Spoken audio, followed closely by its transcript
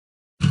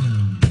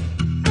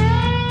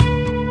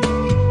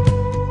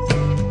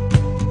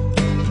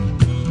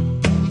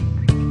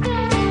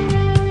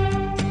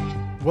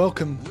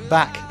welcome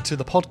back to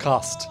the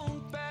podcast.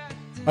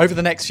 Over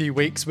the next few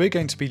weeks, we're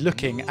going to be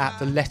looking at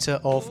the letter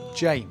of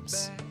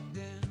James.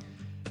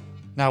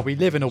 Now, we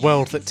live in a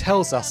world that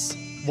tells us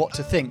what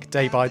to think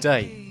day by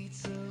day.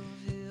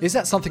 Is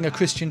that something a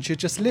Christian should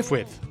just live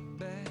with?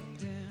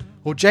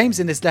 Well,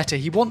 James in this letter,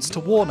 he wants to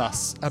warn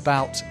us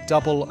about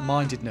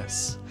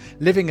double-mindedness,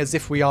 living as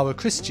if we are a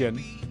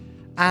Christian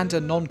and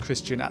a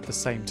non-Christian at the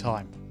same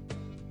time.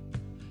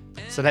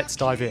 So let's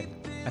dive in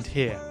and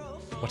hear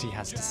what he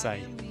has to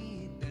say.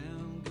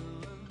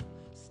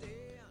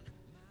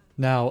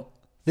 Now,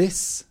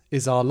 this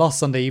is our last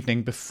Sunday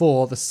evening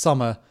before the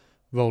summer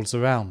rolls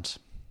around.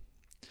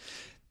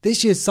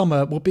 This year's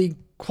summer will be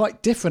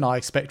quite different, I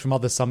expect, from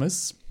other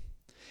summers.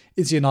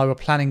 Izzy and I were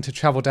planning to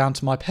travel down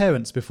to my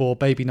parents before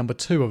baby number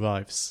 2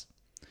 arrives.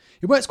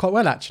 It works quite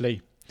well,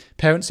 actually.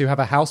 Parents who have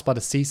a house by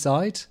the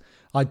seaside,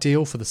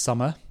 ideal for the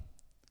summer.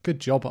 Good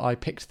job I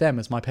picked them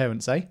as my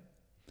parents, eh?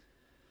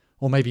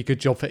 Or maybe good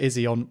job for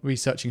Izzy on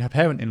researching her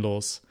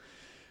parent-in-laws.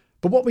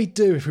 But what we'd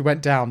do if we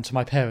went down to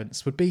my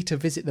parents would be to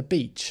visit the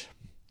beach.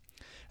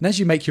 And as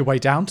you make your way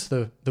down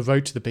to the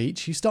road to the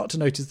beach, you start to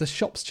notice the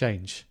shops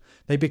change.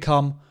 They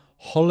become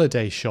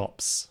holiday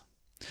shops.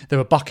 There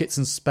are buckets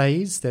and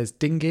spades, there's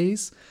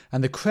dinghies,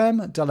 and the creme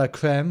de la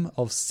creme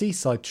of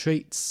seaside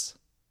treats,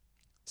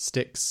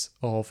 sticks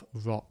of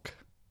rock.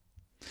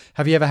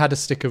 Have you ever had a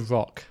stick of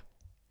rock?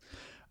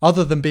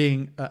 Other than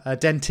being a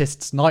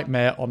dentist's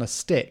nightmare on a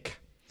stick,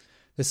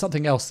 there's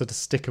something else that a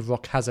stick of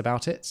rock has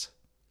about it.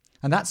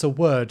 And that's a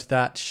word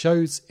that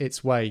shows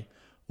its way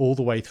all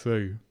the way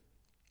through.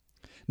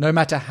 No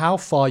matter how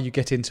far you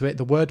get into it,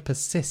 the word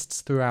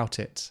persists throughout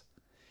it.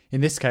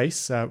 In this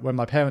case, when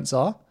my parents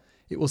are,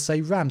 it will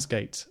say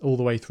Ramsgate all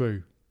the way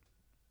through.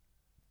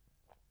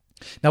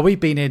 Now,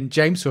 we've been in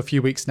James for a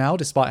few weeks now,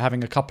 despite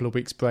having a couple of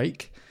weeks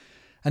break.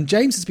 And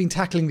James has been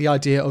tackling the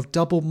idea of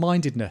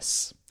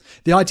double-mindedness.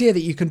 The idea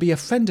that you can be a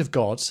friend of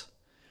God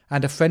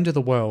and a friend of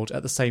the world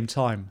at the same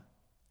time.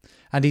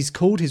 And he's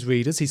called his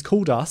readers, he's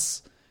called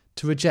us,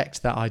 to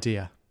reject that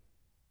idea.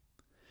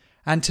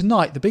 And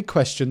tonight, the big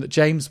question that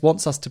James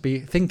wants us to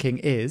be thinking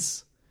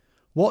is,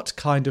 what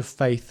kind of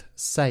faith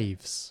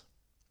saves?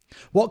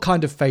 What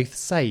kind of faith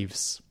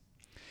saves?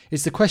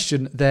 It's the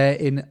question there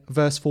in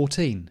verse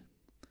 14.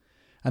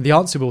 And the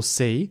answer we'll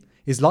see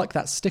is like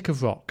that stick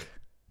of rock.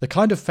 The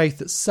kind of faith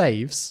that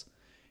saves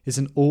is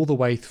an all the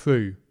way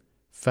through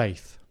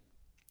faith.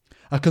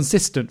 A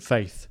consistent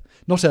faith,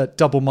 not a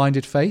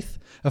double-minded faith,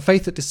 a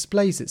faith that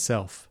displays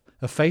itself,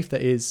 a faith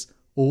that is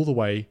all the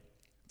way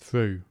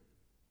through.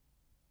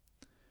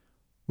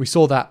 We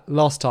saw that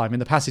last time in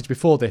the passage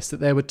before this,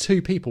 that there were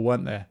 2 people,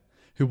 weren't there,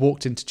 who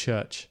walked into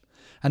church.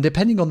 And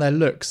depending on their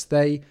looks,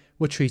 they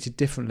were treated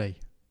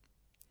differently.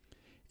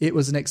 It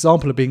was an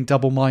example of being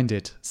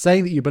double-minded,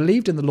 saying that you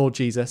believed in the Lord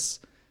Jesus,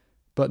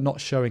 but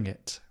not showing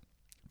it.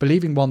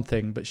 Believing one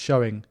thing, but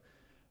showing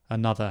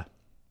another.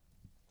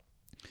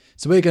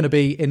 So we're going to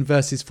be in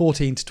verses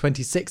 14 to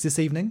 26 this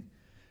evening.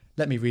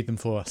 Let me read them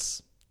for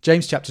us.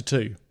 James chapter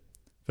 2,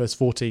 verse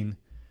 14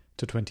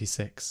 to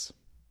 26.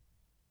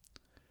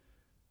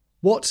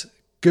 What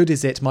good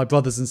is it, my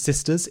brothers and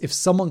sisters, if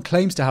someone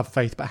claims to have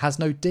faith but has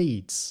no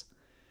deeds?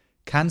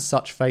 Can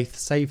such faith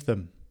save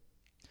them?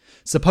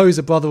 Suppose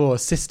a brother or a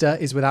sister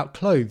is without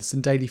clothes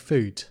and daily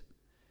food.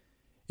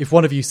 If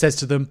one of you says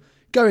to them,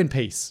 "Go in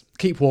peace,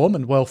 keep warm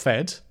and well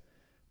fed,"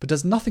 but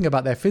does nothing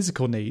about their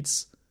physical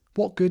needs,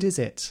 what good is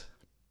it?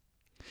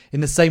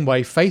 In the same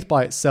way, faith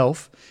by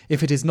itself,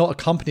 if it is not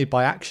accompanied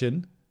by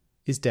action,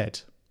 is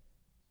dead.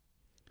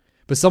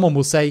 But someone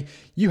will say,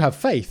 "You have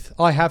faith,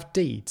 I have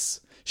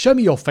deeds. Show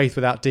me your faith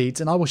without deeds,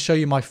 and I will show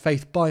you my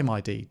faith by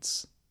my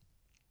deeds."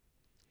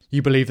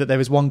 You believe that there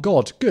is one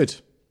God.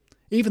 Good.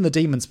 Even the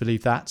demons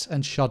believe that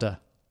and shudder.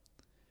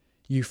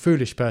 You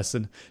foolish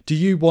person, do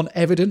you want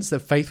evidence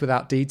that faith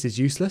without deeds is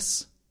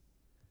useless?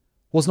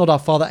 Was not our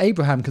father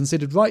Abraham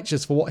considered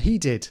righteous for what he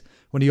did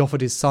when he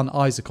offered his son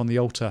Isaac on the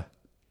altar?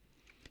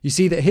 You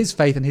see that his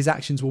faith and his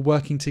actions were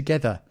working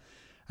together,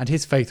 and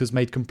his faith was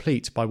made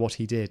complete by what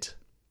he did.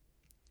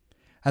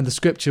 And the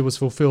scripture was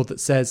fulfilled that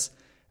says,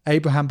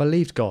 Abraham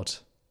believed God,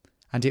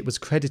 and it was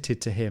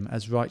credited to him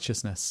as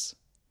righteousness,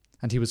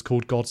 and he was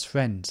called God's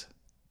friend.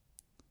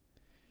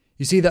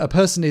 You see that a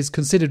person is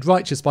considered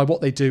righteous by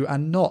what they do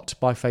and not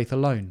by faith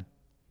alone.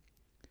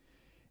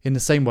 In the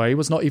same way,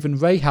 was not even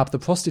Rahab the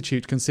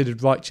prostitute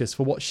considered righteous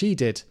for what she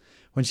did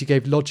when she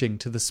gave lodging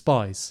to the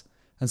spies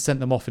and sent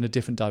them off in a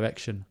different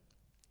direction?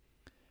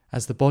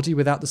 As the body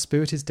without the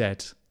spirit is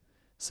dead,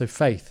 so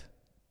faith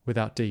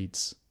without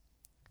deeds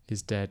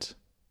is dead.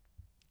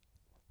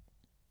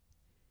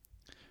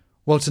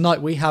 Well,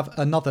 tonight we have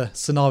another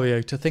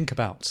scenario to think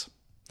about.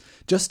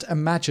 Just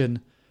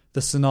imagine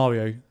the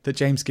scenario that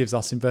James gives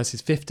us in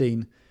verses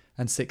 15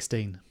 and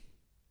 16.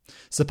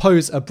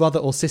 Suppose a brother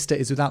or sister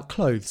is without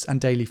clothes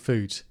and daily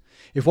food.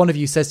 If one of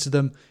you says to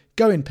them,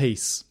 "Go in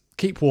peace,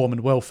 keep warm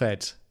and well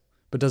fed,"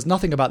 but does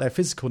nothing about their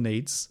physical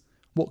needs,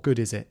 what good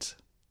is it?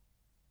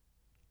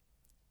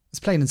 It's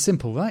plain and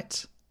simple,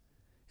 right?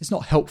 It's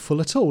not helpful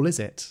at all, is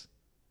it?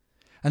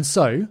 And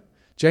so,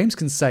 James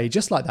can say,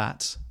 just like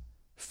that,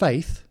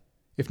 faith,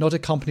 if not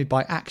accompanied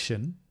by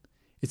action,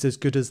 is as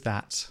good as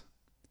that.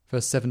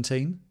 Verse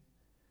 17,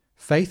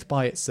 faith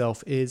by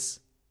itself is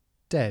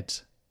dead.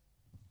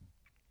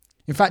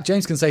 In fact,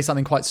 James can say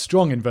something quite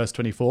strong in verse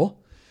 24.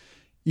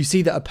 You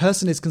see that a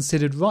person is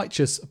considered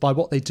righteous by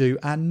what they do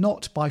and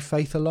not by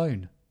faith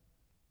alone.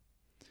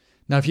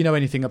 Now, if you know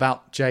anything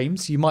about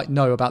James, you might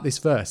know about this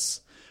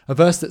verse, a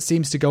verse that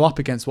seems to go up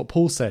against what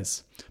Paul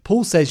says.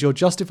 Paul says you're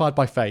justified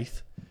by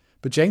faith,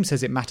 but James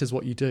says it matters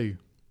what you do.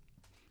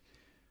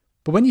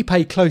 But when you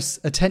pay close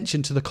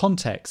attention to the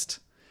context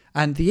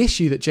and the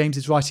issue that James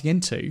is writing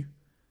into,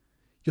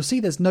 you'll see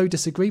there's no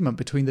disagreement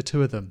between the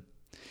two of them.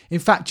 In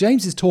fact,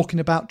 James is talking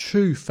about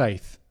true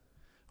faith,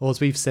 or as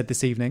we've said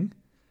this evening,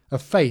 a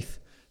faith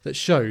that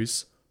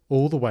shows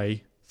all the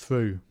way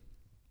through.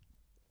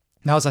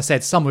 Now, as I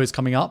said, summer is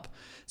coming up,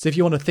 so if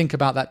you want to think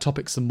about that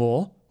topic some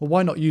more, well,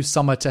 why not use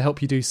summer to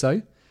help you do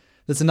so?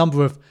 There's a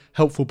number of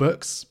helpful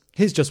books.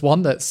 Here's just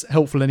one that's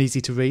helpful and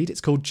easy to read. It's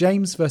called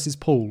James versus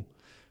Paul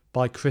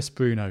by Chris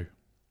Bruno.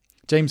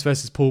 James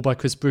versus Paul by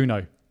Chris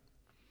Bruno.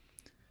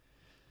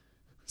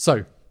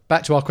 So,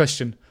 back to our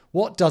question.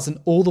 What does an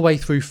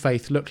all-the-way-through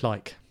faith look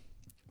like?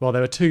 Well,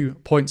 there are 2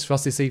 points for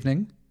us this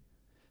evening.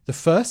 The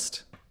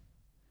first,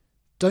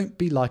 don't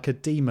be like a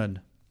demon.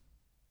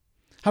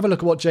 Have a look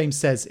at what James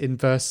says in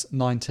verse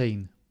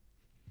 19.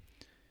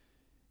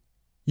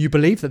 You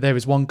believe that there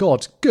is one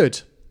God.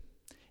 Good.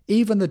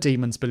 Even the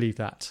demons believe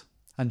that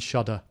and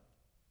shudder.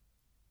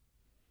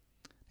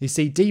 You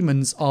see,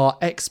 demons are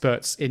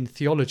experts in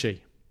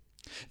theology.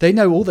 They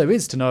know all there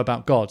is to know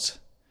about God,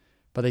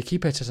 but they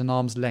keep it at an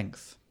arm's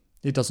length.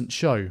 It doesn't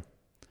show.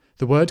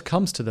 The word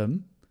comes to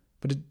them,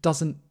 but it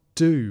doesn't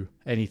do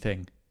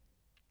anything.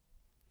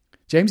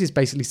 James is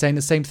basically saying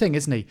the same thing,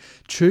 isn't he?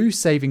 True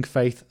saving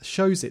faith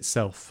shows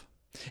itself.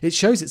 It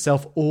shows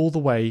itself all the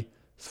way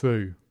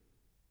through.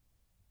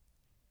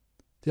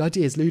 The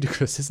idea is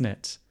ludicrous, isn't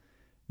it?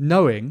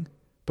 Knowing,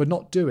 but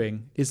not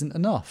doing, isn't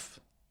enough.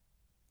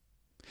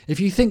 If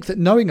you think that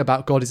knowing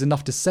about God is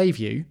enough to save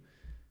you,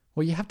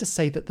 well, you have to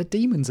say that the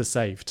demons are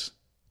saved.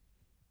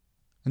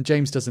 And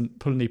James doesn't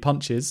pull any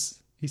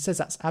punches. He says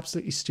that's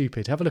absolutely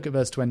stupid. Have a look at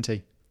verse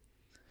 20.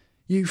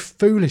 You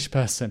foolish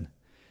person.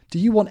 Do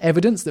you want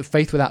evidence that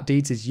faith without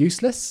deeds is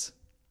useless?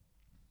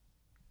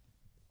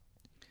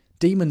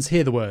 Demons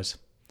hear the word.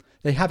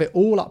 They have it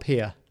all up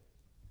here.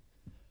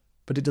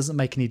 But it doesn't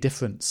make any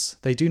difference.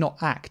 They do not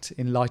act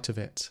in light of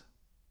it.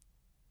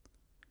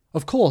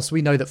 Of course,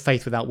 we know that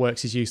faith without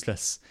works is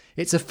useless.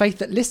 It's a faith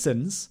that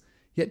listens,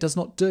 yet does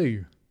not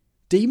do.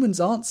 Demons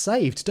aren't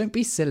saved. Don't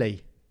be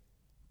silly.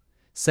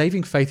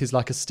 Saving faith is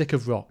like a stick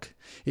of rock.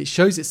 It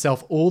shows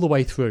itself all the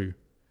way through.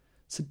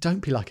 So don't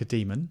be like a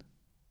demon.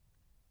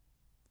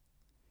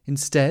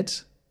 Instead,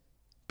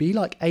 be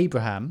like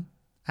Abraham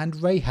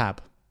and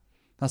Rahab.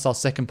 That's our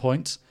second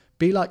point.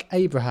 Be like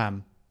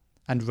Abraham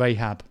and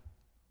Rahab.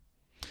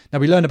 Now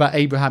we learn about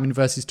Abraham in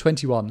verses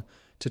 21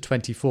 to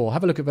 24.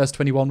 Have a look at verse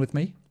 21 with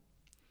me.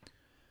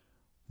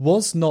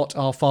 Was not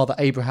our father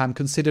Abraham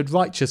considered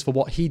righteous for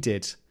what he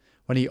did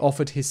when he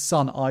offered his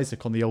son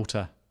Isaac on the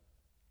altar?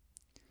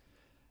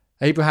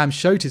 Abraham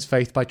showed his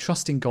faith by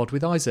trusting God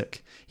with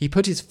Isaac. He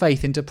put his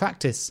faith into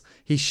practice.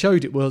 He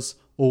showed it was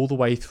all the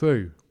way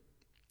through.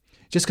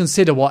 Just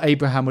consider what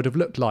Abraham would have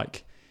looked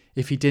like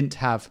if he didn't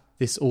have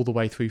this all the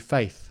way through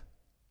faith.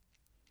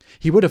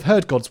 He would have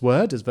heard God's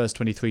word, as verse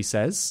 23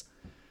 says,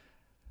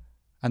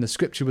 and the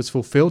scripture was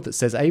fulfilled that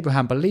says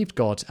Abraham believed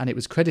God and it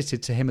was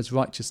credited to him as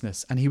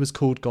righteousness, and he was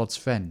called God's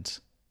friend.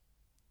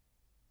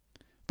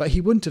 But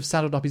he wouldn't have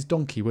saddled up his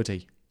donkey, would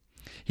he?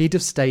 He'd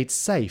have stayed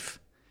safe.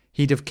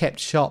 He'd have kept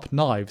sharp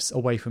knives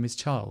away from his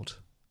child.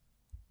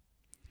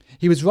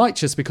 He was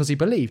righteous because he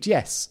believed,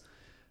 yes,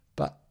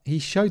 but he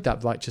showed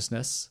that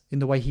righteousness in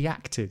the way he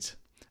acted.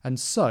 And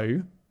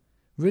so,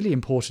 really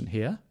important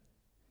here,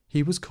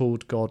 he was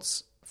called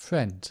God's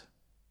friend.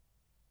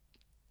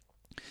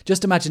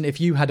 Just imagine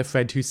if you had a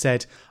friend who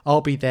said,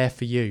 I'll be there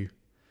for you.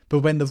 But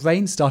when the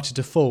rain started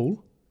to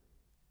fall,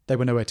 they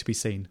were nowhere to be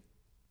seen.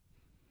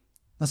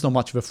 That's not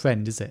much of a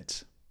friend, is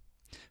it?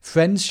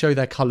 Friends show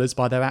their colours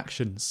by their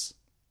actions.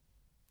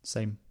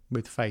 Same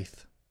with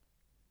faith.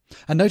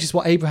 And notice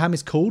what Abraham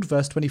is called,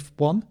 verse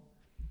 21.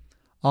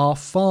 Our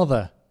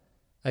father,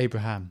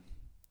 Abraham.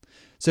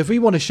 So if we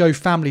want to show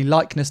family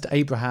likeness to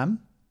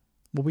Abraham,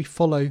 well, we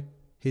follow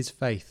his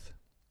faith.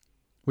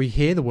 We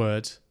hear the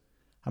word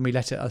and we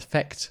let it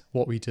affect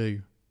what we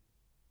do.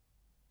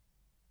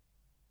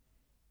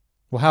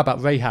 Well, how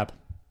about Rahab?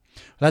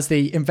 Well, as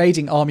the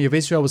invading army of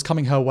Israel was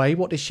coming her way,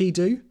 what does she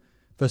do?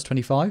 Verse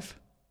 25.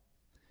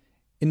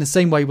 In the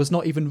same way, was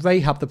not even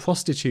Rahab the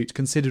prostitute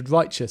considered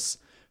righteous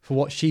for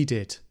what she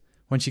did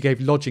when she gave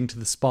lodging to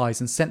the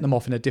spies and sent them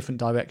off in a different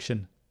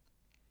direction?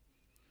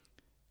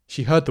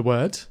 She heard the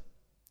word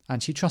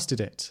and she trusted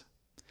it,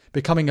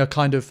 becoming a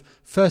kind of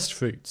first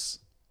fruits.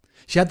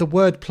 She had the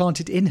word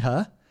planted in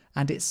her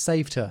and it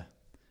saved her,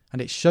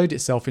 and it showed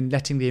itself in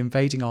letting the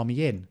invading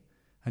army in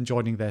and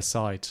joining their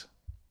side.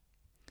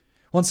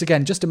 Once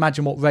again, just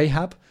imagine what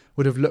Rahab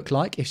would have looked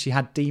like if she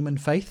had demon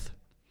faith,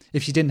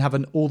 if she didn't have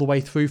an all the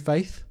way through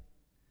faith.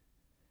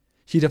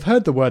 She'd have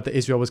heard the word that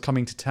Israel was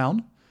coming to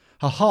town.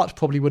 Her heart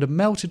probably would have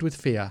melted with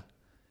fear.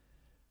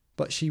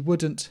 But she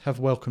wouldn't have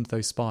welcomed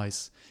those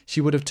spies.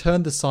 She would have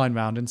turned the sign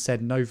round and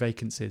said no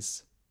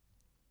vacancies.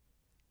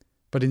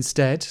 But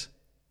instead,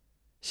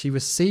 she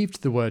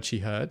received the word she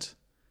heard,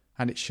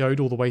 and it showed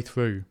all the way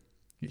through.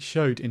 It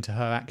showed into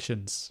her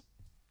actions.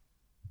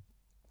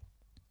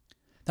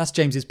 That's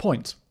James's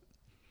point.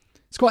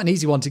 It's quite an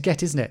easy one to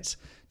get, isn't it?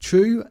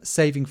 True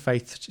saving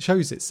faith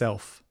shows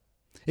itself.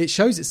 It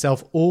shows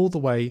itself all the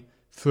way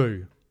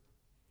through.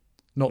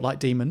 Not like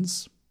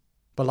demons,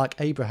 but like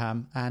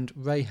Abraham and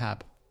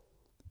Rahab.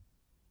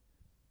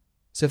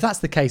 So if that's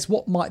the case,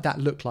 what might that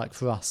look like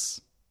for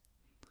us?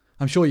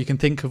 I'm sure you can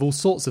think of all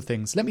sorts of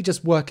things. Let me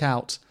just work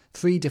out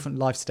 3 different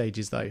life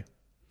stages, though,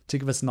 to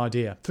give us an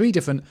idea. 3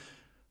 different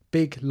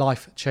big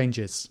life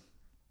changes.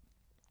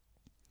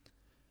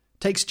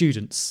 Take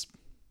students.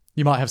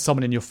 You might have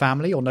someone in your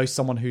family or know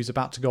someone who's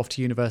about to go off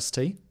to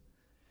university.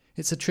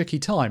 It's a tricky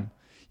time.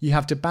 You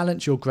have to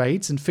balance your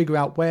grades and figure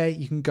out where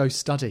you can go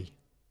study.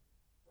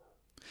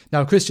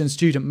 Now, a Christian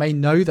student may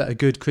know that a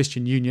good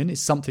Christian union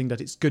is something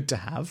that it's good to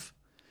have.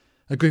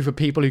 A group of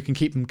people who can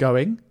keep them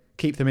going,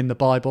 keep them in the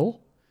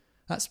Bible.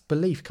 That's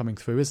belief coming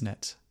through, isn't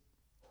it?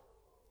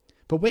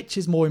 But which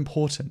is more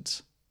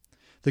important?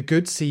 The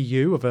good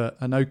CU of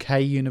an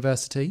okay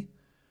university,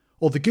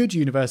 or the good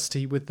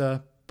university with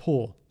the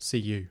poor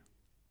CU?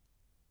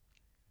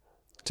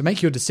 To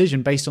make your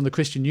decision based on the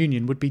Christian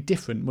union would be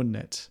different, wouldn't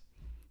it?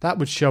 That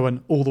would show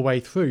an all the way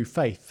through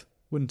faith,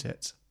 wouldn't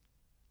it?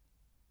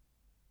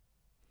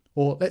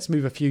 Or let's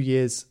move a few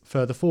years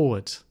further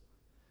forward.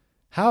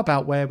 How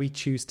about where we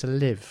choose to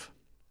live?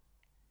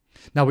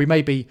 Now, we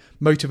may be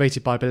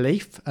motivated by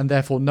belief and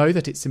therefore know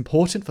that it's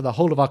important for the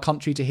whole of our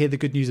country to hear the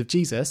good news of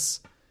Jesus.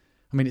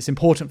 I mean, it's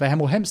important for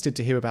Hemel Hempstead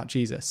to hear about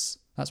Jesus.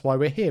 That's why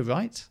we're here,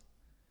 right?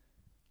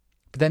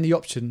 But then the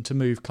option to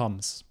move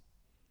comes.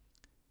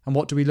 And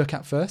what do we look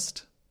at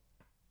first?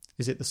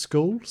 Is it the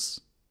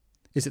schools?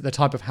 Is it the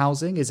type of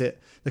housing? Is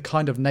it the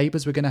kind of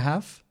neighbours we're going to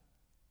have?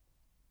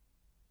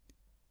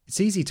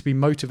 It's easy to be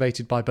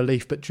motivated by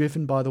belief, but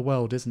driven by the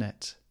world, isn't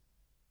it?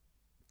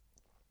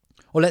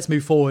 Or let's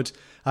move forward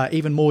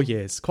even more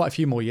years, quite a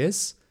few more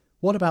years.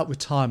 What about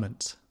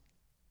retirement?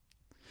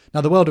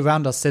 Now, the world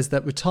around us says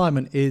that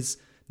retirement is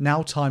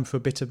now time for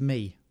a bit of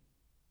me.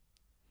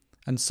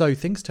 And so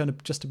things turn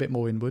just a bit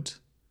more inward.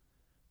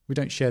 We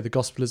don't share the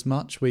gospel as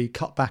much. We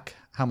cut back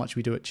how much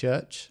we do at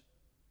church.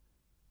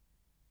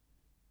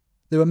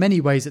 There are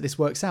many ways that this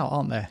works out,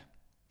 aren't there?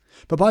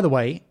 But by the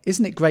way,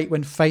 isn't it great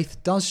when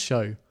faith does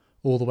show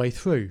all the way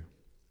through?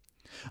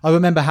 I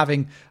remember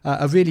having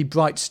a really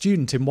bright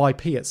student in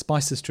YP at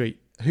Spicer Street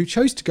who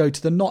chose to go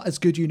to the not as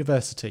good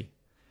university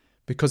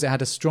because it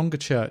had a stronger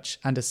church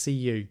and a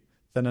CU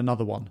than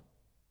another one.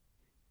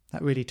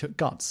 That really took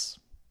guts.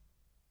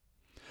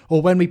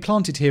 Or when we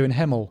planted here in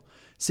Hemel,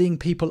 seeing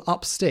people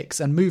up sticks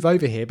and move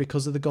over here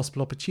because of the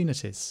gospel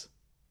opportunities.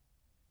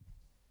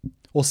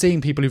 Or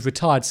seeing people who've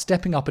retired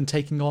stepping up and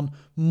taking on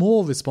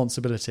more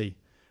responsibility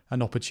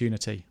and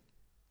opportunity.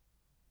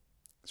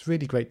 It's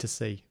really great to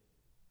see.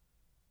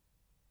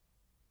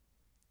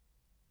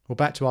 Well,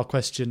 back to our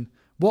question,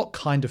 what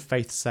kind of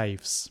faith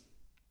saves?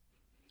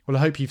 Well, I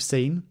hope you've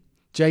seen.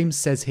 James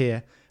says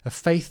here, a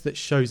faith that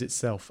shows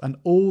itself, and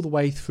all the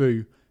way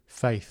through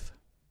faith.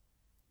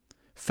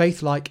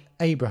 Faith like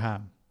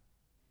Abraham.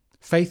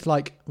 Faith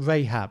like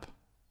Rahab.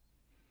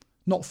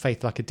 Not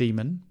faith like a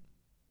demon.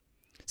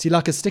 See,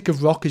 like a stick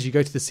of rock as you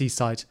go to the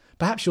seaside,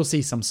 perhaps you'll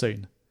see some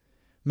soon.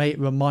 May it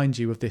remind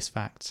you of this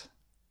fact.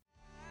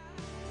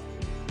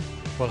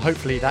 Well,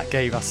 hopefully that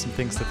gave us some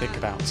things to think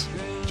about.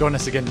 Join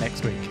us again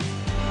next week.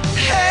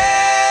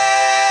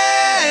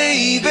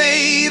 Hey,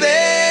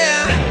 baby.